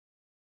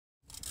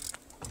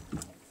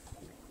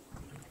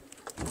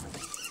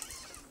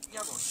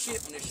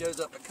midshipman that shows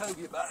up at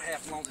Kobe about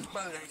half along his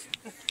boat, ain't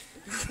you?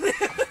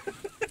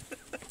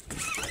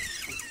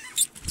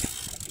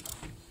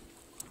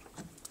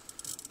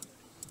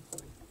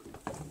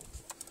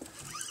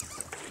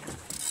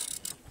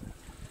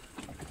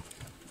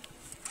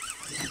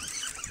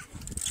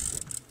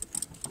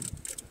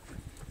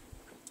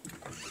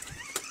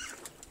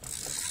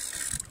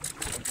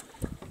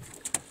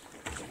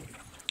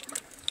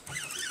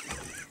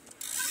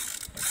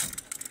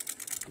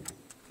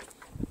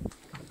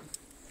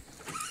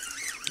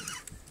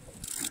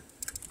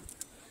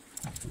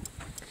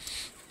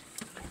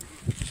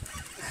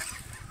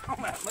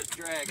 Much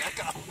drag. I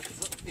got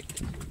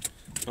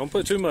Don't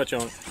put too much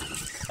on it.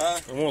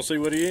 I want to see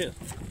what he is.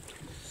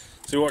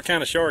 See what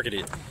kind of shark it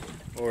is.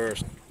 Or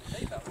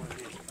I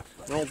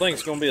don't think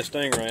it's going to be a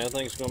stingray. I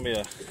think it's going to be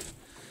a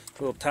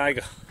little tiger.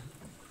 Yeah,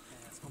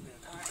 it's going to be a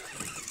tiger.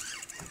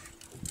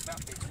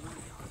 About 15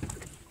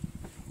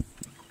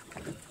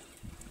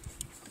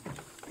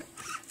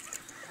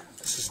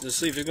 Let's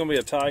see if it's going to be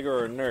a tiger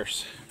or a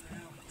nurse.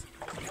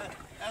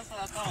 That's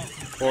what I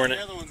thought. Or an,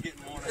 the other one's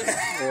getting more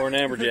or an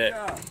amberjack.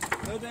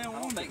 No damn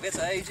one. I think that's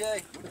an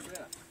AJ.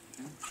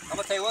 I'm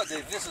gonna tell you what, dude.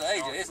 If this is an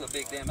AJ, it's a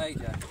big damn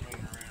AJ.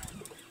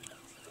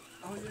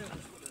 Oh yeah.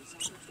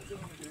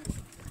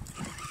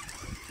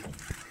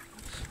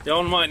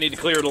 Y'all might need to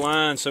clear the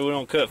line so we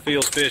don't cut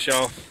Phil's fish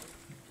off.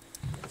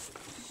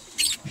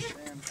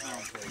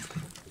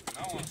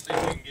 I want to see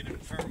if we can get him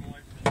to turn him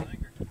away from his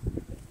anchor.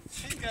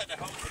 He's got the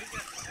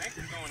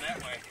anchor going that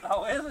way.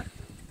 Oh, is it?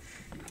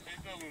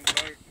 He's going the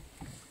boat.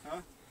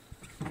 Huh?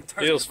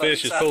 Phil's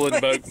fish is pulling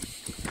the boat.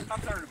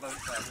 I'm turning the boat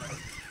sideways.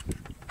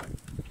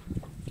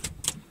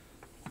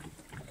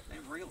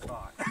 They're real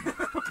hot.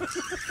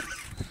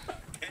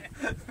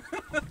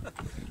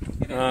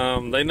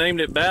 They named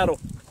it Battle.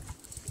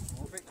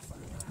 We'll pick the fire.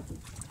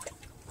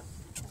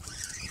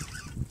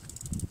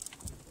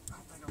 I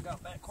don't think I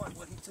got back quite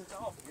what he took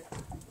off yet.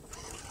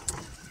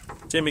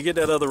 Jimmy, get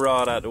that other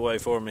rod out the way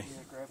for me.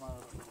 Yeah, grab my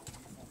other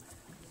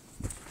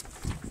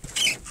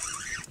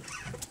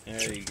one.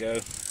 There you go.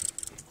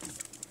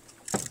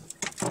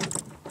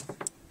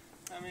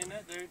 I mean,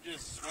 that dude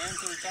just swam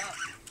to the top.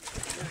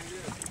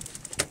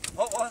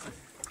 What was it?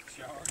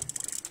 Shark.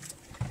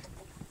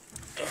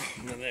 Oh,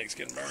 my neck's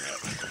getting burned up.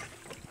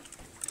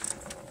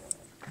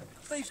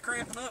 Steve's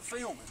cramping up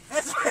filming.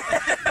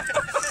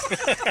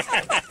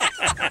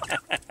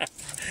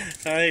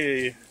 I hear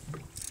you.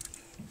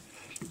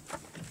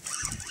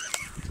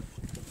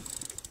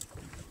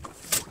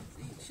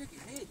 He shook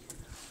his head.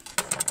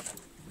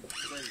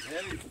 He's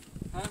heavy.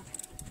 Huh?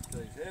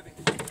 He's heavy.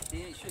 He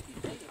ain't shook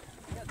his head.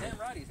 You got damn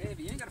right he's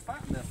heavy. You ain't got to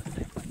fight nothing.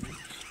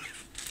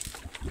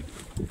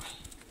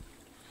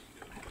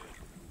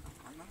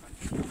 I'm not.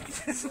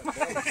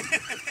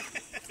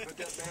 Put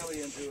that belly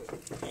into it.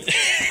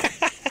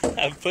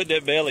 I've put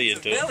that belly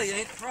into The it. belly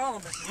ain't the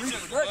problem. It's the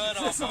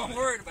reproduction. That's what I'm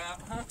worried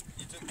about, huh?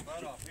 You took the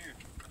butt off here.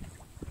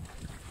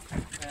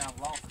 Yeah, I've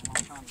lost a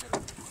long time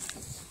ago.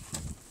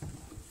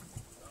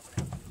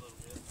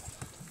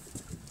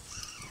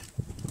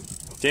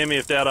 Timmy,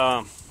 if that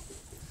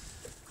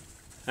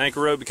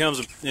anchor rope becomes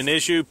an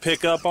issue,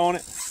 pick up on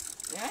it.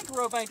 The anchor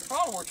rope ain't the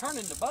problem. We're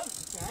turning the boat.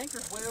 The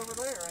anchor's way over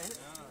there, ain't it?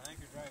 No, the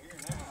anchor's right here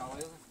now. Oh,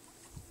 is it?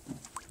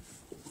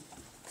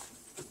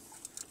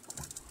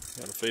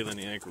 Got a feeling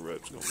the anchor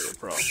rope's going to be a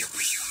problem.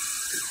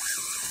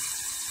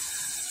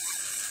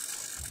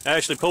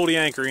 Actually, pull the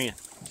anchor in.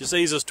 Just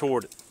ease us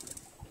toward it.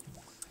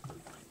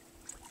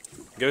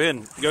 Go ahead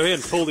and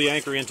pull the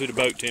anchor into the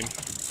boat, Timmy.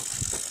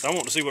 I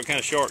want to see what kind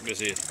of shark this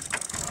is.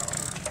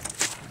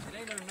 It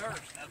ain't no nurse.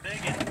 How big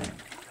is it?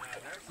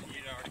 Nurse,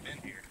 you'd already been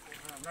here.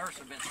 Nurse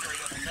have been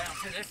straight up and down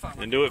too. They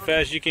finally And do it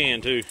fast as you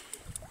can, too.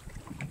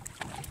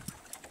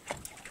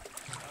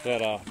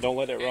 Don't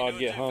let that rod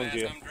get hung,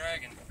 Jill. I'm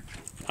dragging.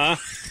 Huh? I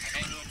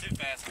can't do it too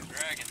fast. I'm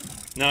dragging.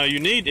 No, you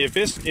need, if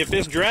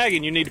it's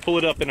dragging, you need to pull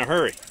it up in a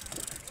hurry.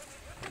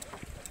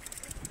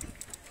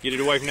 Get it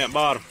away from that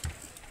bottom.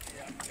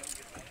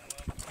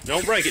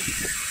 Don't break it,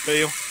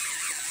 Phil.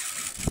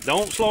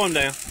 Don't slow him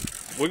down.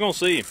 We're going to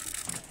see him.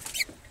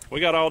 We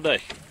got all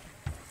day.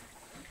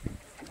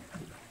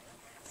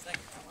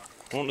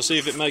 Want to see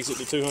if it makes it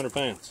to 200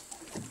 pounds.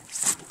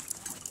 Stupid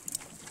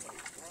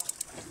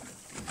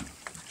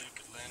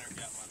Leonard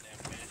got my damn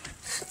fish.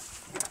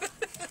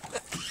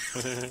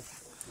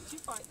 Did you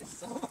fight this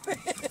somewhere?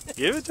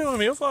 Give it to him.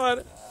 He'll fight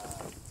it.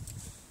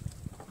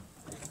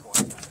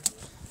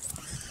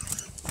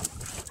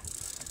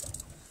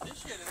 This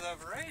shit is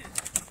overrated.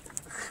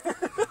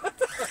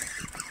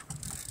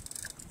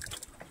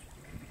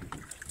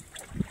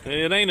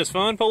 It ain't as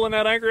fun pulling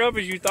that anchor up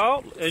as you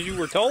thought, as you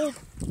were told.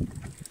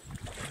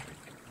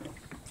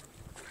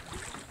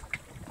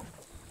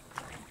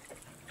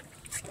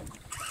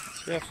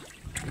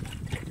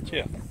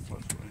 Jeff,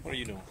 what are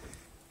you doing?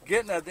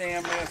 Getting that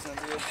damn mess in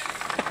this.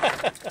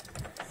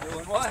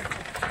 Doing what?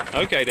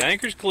 Okay, the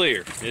anchor's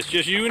clear. It's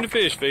just you and the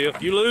fish, Phil.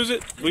 If you lose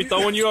it, we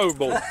throwing you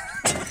overboard.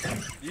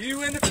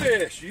 You and the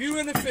fish. You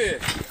and the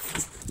fish.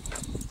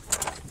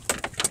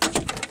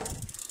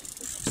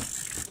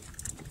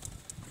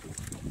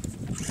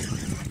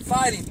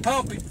 Fight him,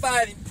 pump him,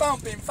 fight him,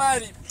 pump him,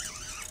 fight him.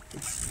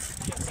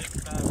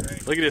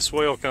 Look at this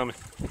swell coming.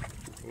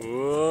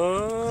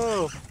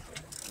 Whoa.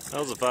 That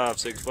was a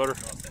 5-6 footer.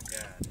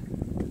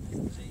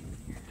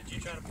 Did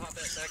you try to pop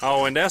that second?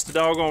 Oh, and that's the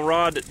doggone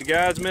rod that the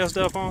guides messed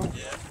up on?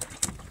 Yeah.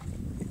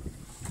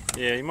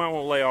 Yeah, you might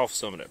want to lay off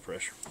some of that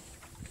pressure.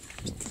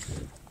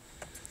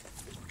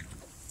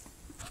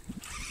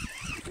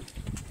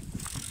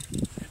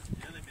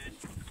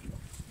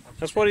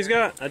 That's what he's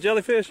got, a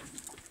jellyfish.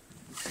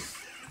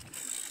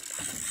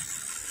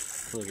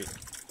 Look at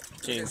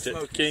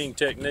King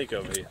technique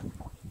over here.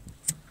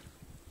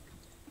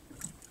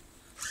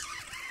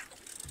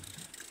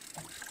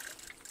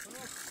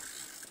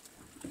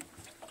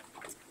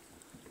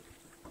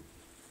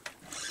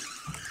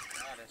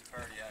 God, it's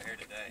pretty out here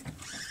today.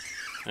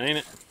 Ain't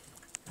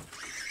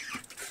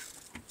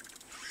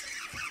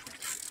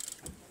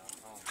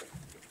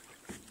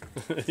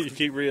it? You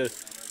keep real.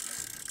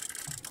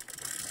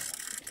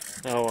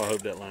 Oh, I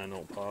hope that line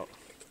don't pop.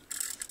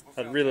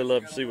 I'd really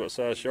love to see what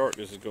size shark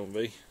this is going to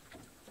be.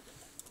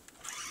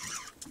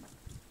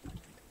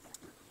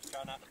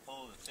 Try not to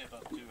pull the tip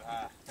up too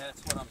high.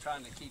 That's what I'm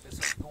trying to keep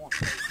us going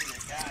straight through the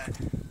guide.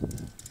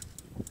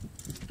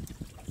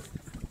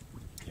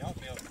 You ought to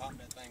be able to pop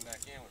that thing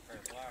back in with a pair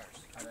of pliers.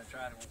 I done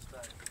tried it, won't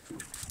stay.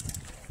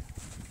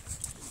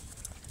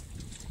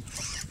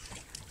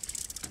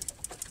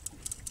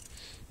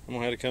 I'm going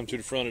to have to come to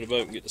the front of the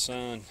boat and get the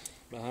sign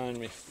behind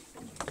me.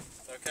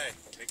 Okay,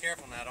 be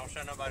careful now. Don't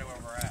show nobody where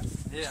we're at.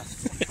 Yeah.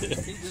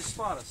 He just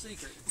spot a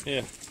secret.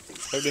 Yeah.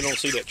 Hope they don't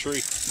see that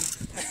tree.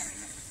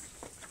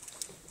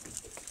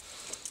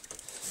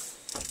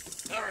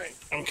 Alright,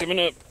 I'm coming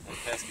up.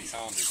 Pesky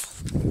zombies.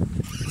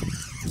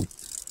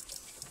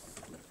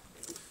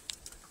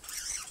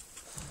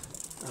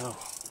 Oh,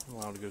 I'm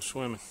allowed to go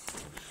swimming.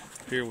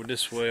 Here with this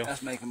swell.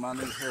 That's making my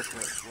new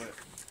haircut sweat.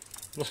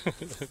 Oh, I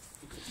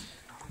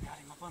got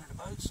him up under the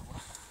boat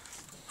somewhere.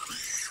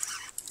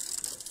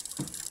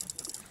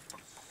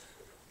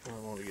 I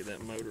want to get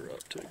that motor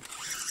up too.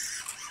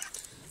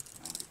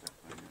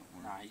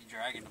 Nah, he's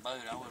dragging the boat.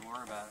 I wouldn't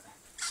worry about it.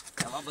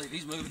 Hell, I believe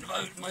he's moving the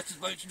boat as much as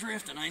the boat's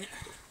drifting, ain't it?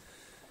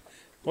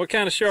 What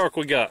kind of shark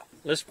we got?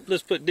 Let's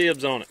put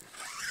dibs on it.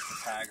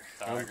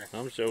 Tiger.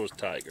 I'm sure it's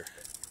tiger.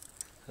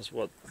 That's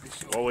what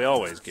we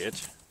always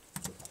get.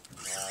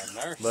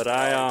 Nurse. But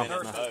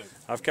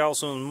I've caught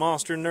some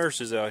monster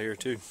nurses out here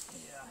too.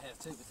 Yeah, I have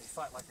too, but they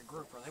fight like a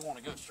grouper. They want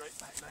to go straight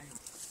back down.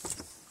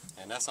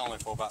 And that's only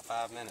for about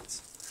 5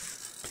 minutes.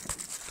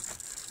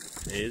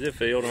 Easy,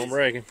 Phil, don't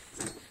break him.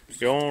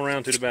 Go on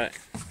around to the back.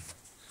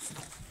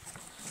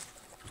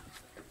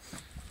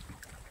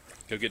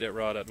 Go get that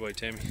rod out the way,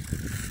 Timmy.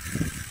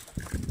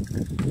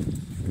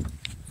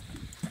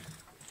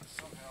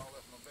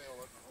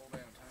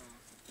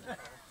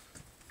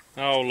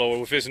 Oh Lord,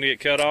 we're fixing to get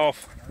cut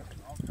off.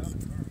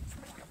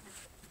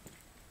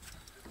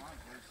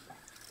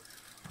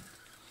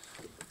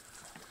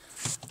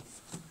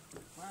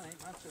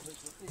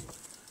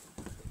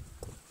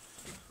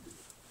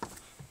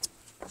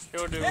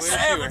 Sure do wish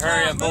you would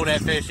hurry up and pull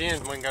that fish in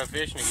so we can go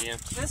fishing again.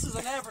 This is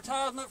an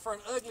advertisement for an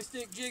ugly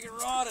stick jigging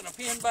rod and a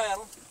pin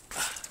battle.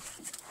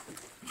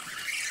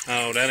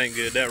 Oh, that ain't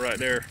good. That right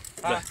there.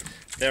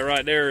 That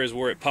right there is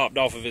where it popped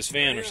off of his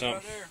fin or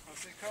something. Right there. I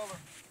see color.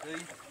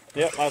 See?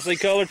 Yep, I see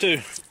color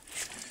too.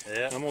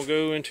 Yeah. I'm gonna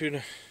go into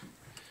the.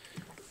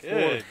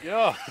 Good.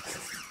 Yeah.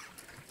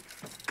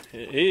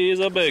 He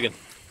is a big one.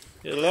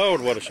 Good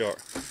Lord, what a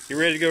shark. You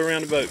ready to go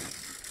around the boat?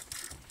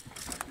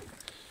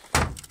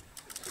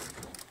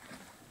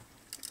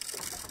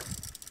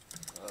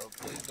 Oh,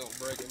 please don't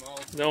break him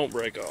off. Don't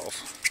break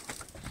off.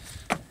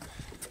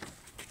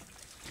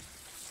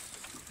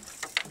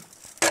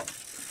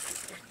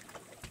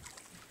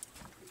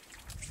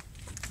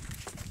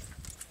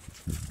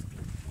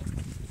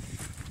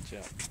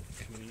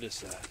 Coming to this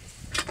side.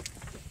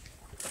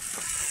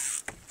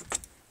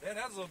 Yeah,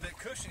 that was a little bit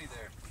cushiony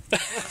there.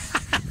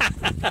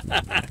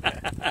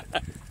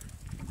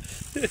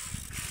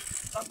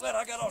 I'm glad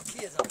I got all the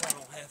kids I plan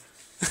on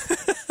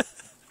having.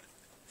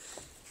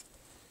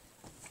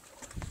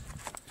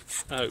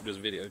 I hope this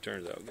video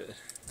turns out good.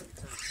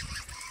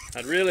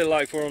 I'd really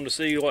like for them to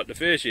see what the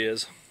fish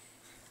is.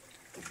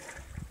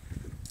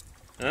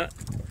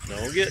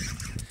 Don't get.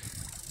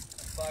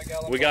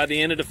 We got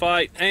the end of the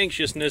fight.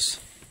 Anxiousness.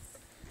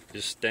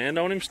 Just stand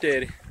on him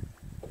steady.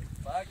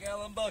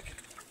 5-gallon bucket.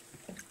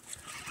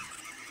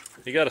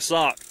 He got a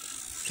sock.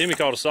 Timmy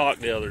caught a sock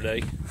the other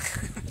day.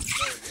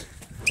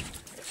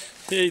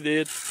 He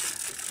did.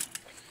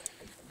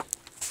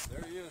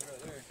 There he is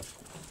right there.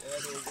 That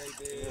is a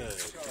big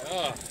shark.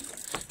 Oh.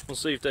 We'll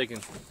see if they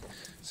can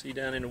see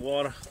down in the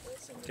water.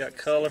 Got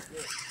color.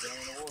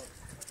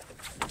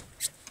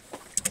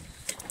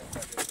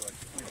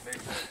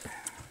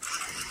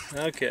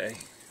 Okay.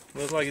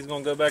 Looks like he's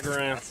gonna go back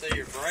around. I see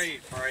your braid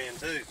praying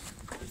too.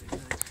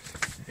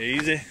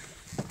 Easy.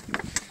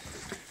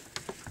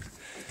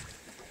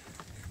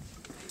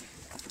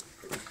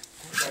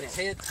 Got his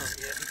head turned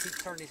yet. He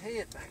keeps turning his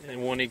head back.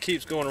 And when he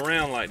keeps going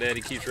around like that,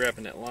 he keeps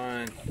wrapping that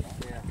line.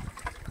 Yeah.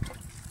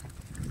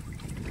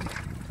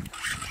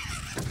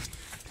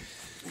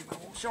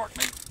 shark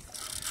meat.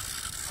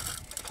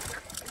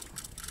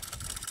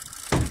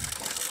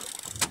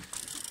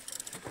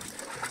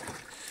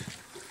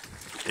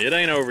 It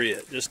ain't over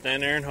yet. Just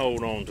stand there and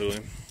hold on to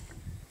him.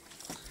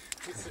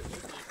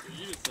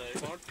 You just say,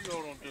 why don't you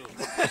hold on to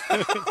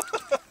him?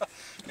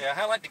 Yeah,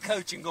 I like the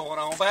coaching going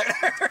on back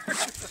there.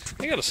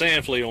 I got a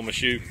sand flea on my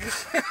shoe.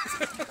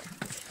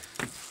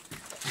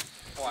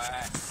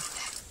 Why?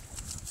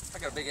 I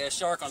got a big ass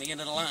shark on the end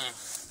of the line.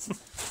 Yeah,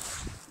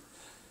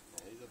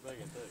 he's a big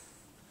one too.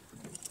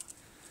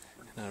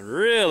 I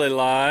really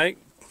like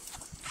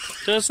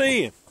to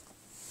see him.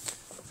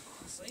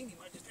 Seen him,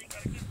 I just ain't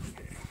got to get him.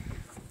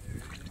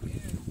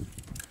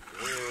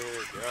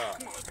 Good job.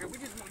 Come on, girl, we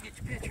just want to get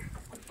your picture.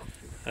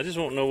 I just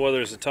want to know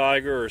whether it's a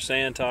tiger or a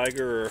sand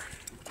tiger or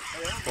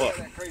what.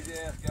 That crazy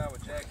ass guy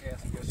with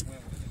jackass and go swim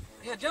with him.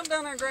 Yeah, jump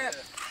down there and grab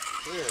it.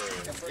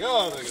 Good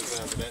God, look at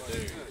that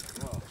dude.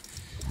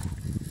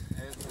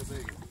 As no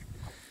bigger.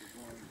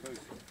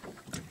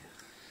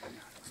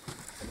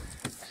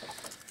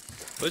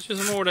 Put you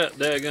some more of that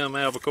daggum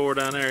albacore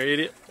down there,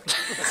 idiot.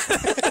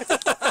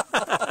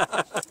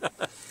 That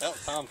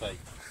was Tom Tate.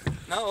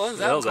 No, it was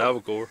That was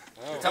albacore.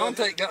 albacore. Tom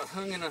Tate got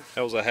hung in a...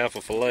 That was a half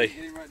a fillet. Get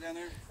him right down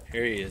there.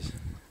 Here he is.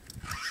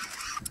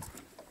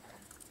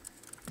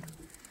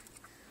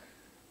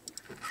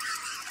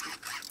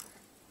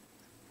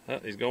 Oh,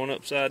 he's going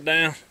upside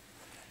down.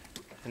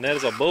 And that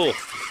is a bull.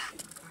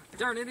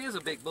 Darn, it is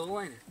a big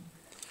bull, ain't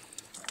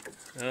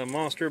it? A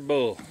monster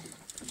bull.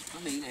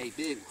 I mean, a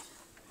big one.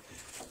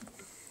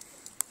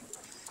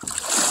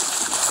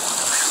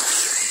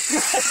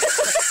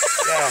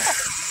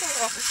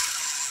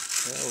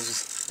 That was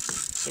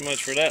so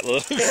much for that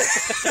look.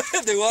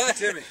 Do what?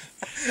 Jimmy,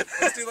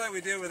 let's do like we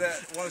did with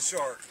that one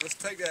shark. Let's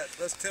take that,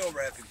 let's tail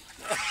wrap him.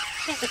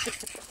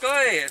 Go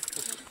ahead.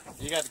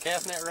 You got the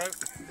cast net rope?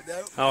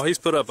 No. Oh, he's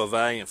put up a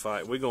valiant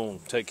fight. We're going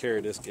to take care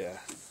of this guy.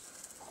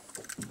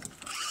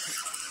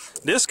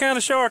 This kind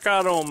of shark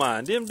I don't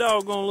mind. Them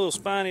doggone little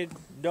spiny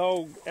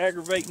dog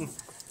aggravating.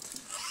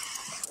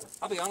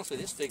 I'll be honest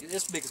with you,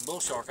 this the biggest bull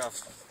shark I've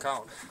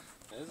caught.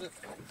 Is it?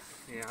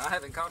 Yeah, I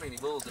haven't caught any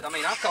bulls. I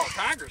mean, I've caught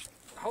tigers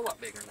a whole lot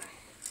bigger than that.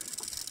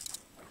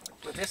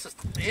 But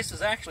this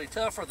is actually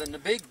tougher than the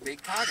big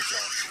tiger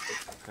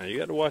shark. Now you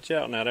got to watch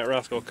out now. That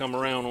rock's going to come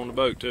around on the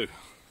boat too.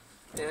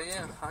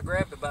 Yeah. I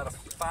grabbed about a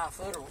 5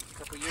 footer a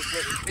couple of years ago.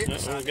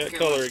 We got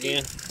color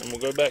again, and we'll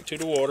go back to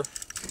the water.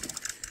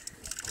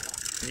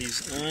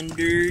 He's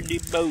under the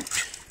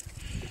boat.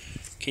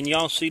 Can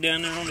y'all see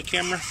down there on the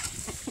camera?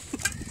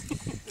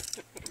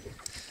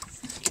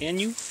 Can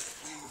you?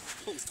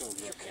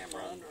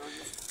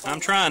 I'm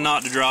trying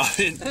not to drop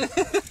it.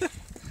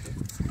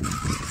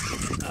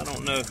 I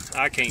don't know.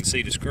 I can't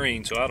see the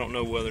screen, so I don't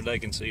know whether they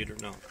can see it or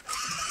not.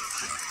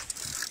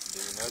 Do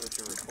you know that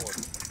you're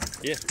recording?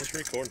 Yeah, it's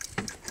recording.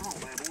 Come on,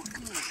 bad boy.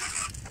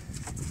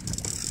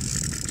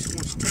 Just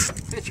want to take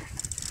a picture.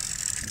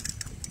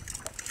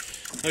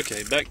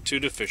 Okay, back to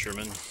the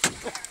fisherman.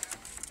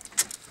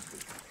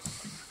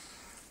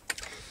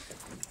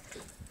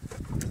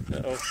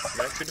 Uh-oh,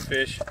 back to the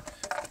fish.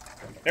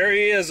 There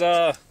he is,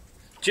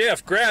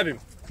 Jeff, grab him.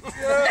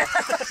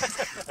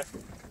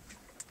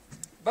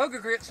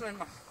 Boga grits in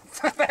my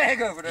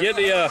bag over there. Get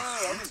the,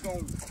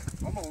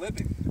 I'm gonna lip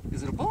him.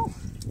 Is it a bull?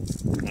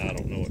 I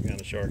don't know what kind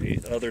of shark he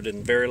is. Other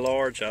than very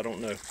large, I don't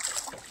know.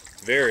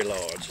 Very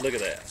large, look at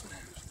that.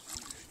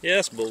 Yeah,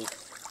 that's bull.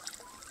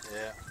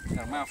 Yeah.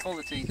 Got a mouth full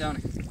of teeth, don't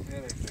he?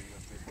 Yeah, they figure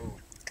that's a bull.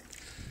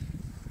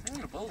 That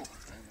ain't a bull. Ain't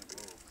a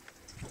bull.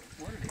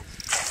 What it is?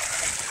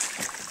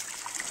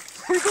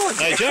 Where you going?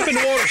 Hey, jump in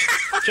the water.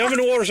 Jump in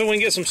the water so we can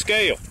get some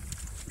scale.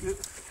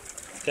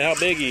 To how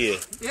big he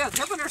is. Yeah,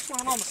 jump in there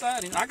swimming on the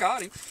side. I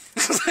got him.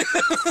 I'm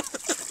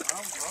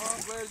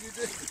glad you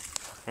did.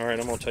 All right,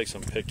 I'm gonna take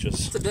some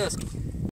pictures. It's a dusky.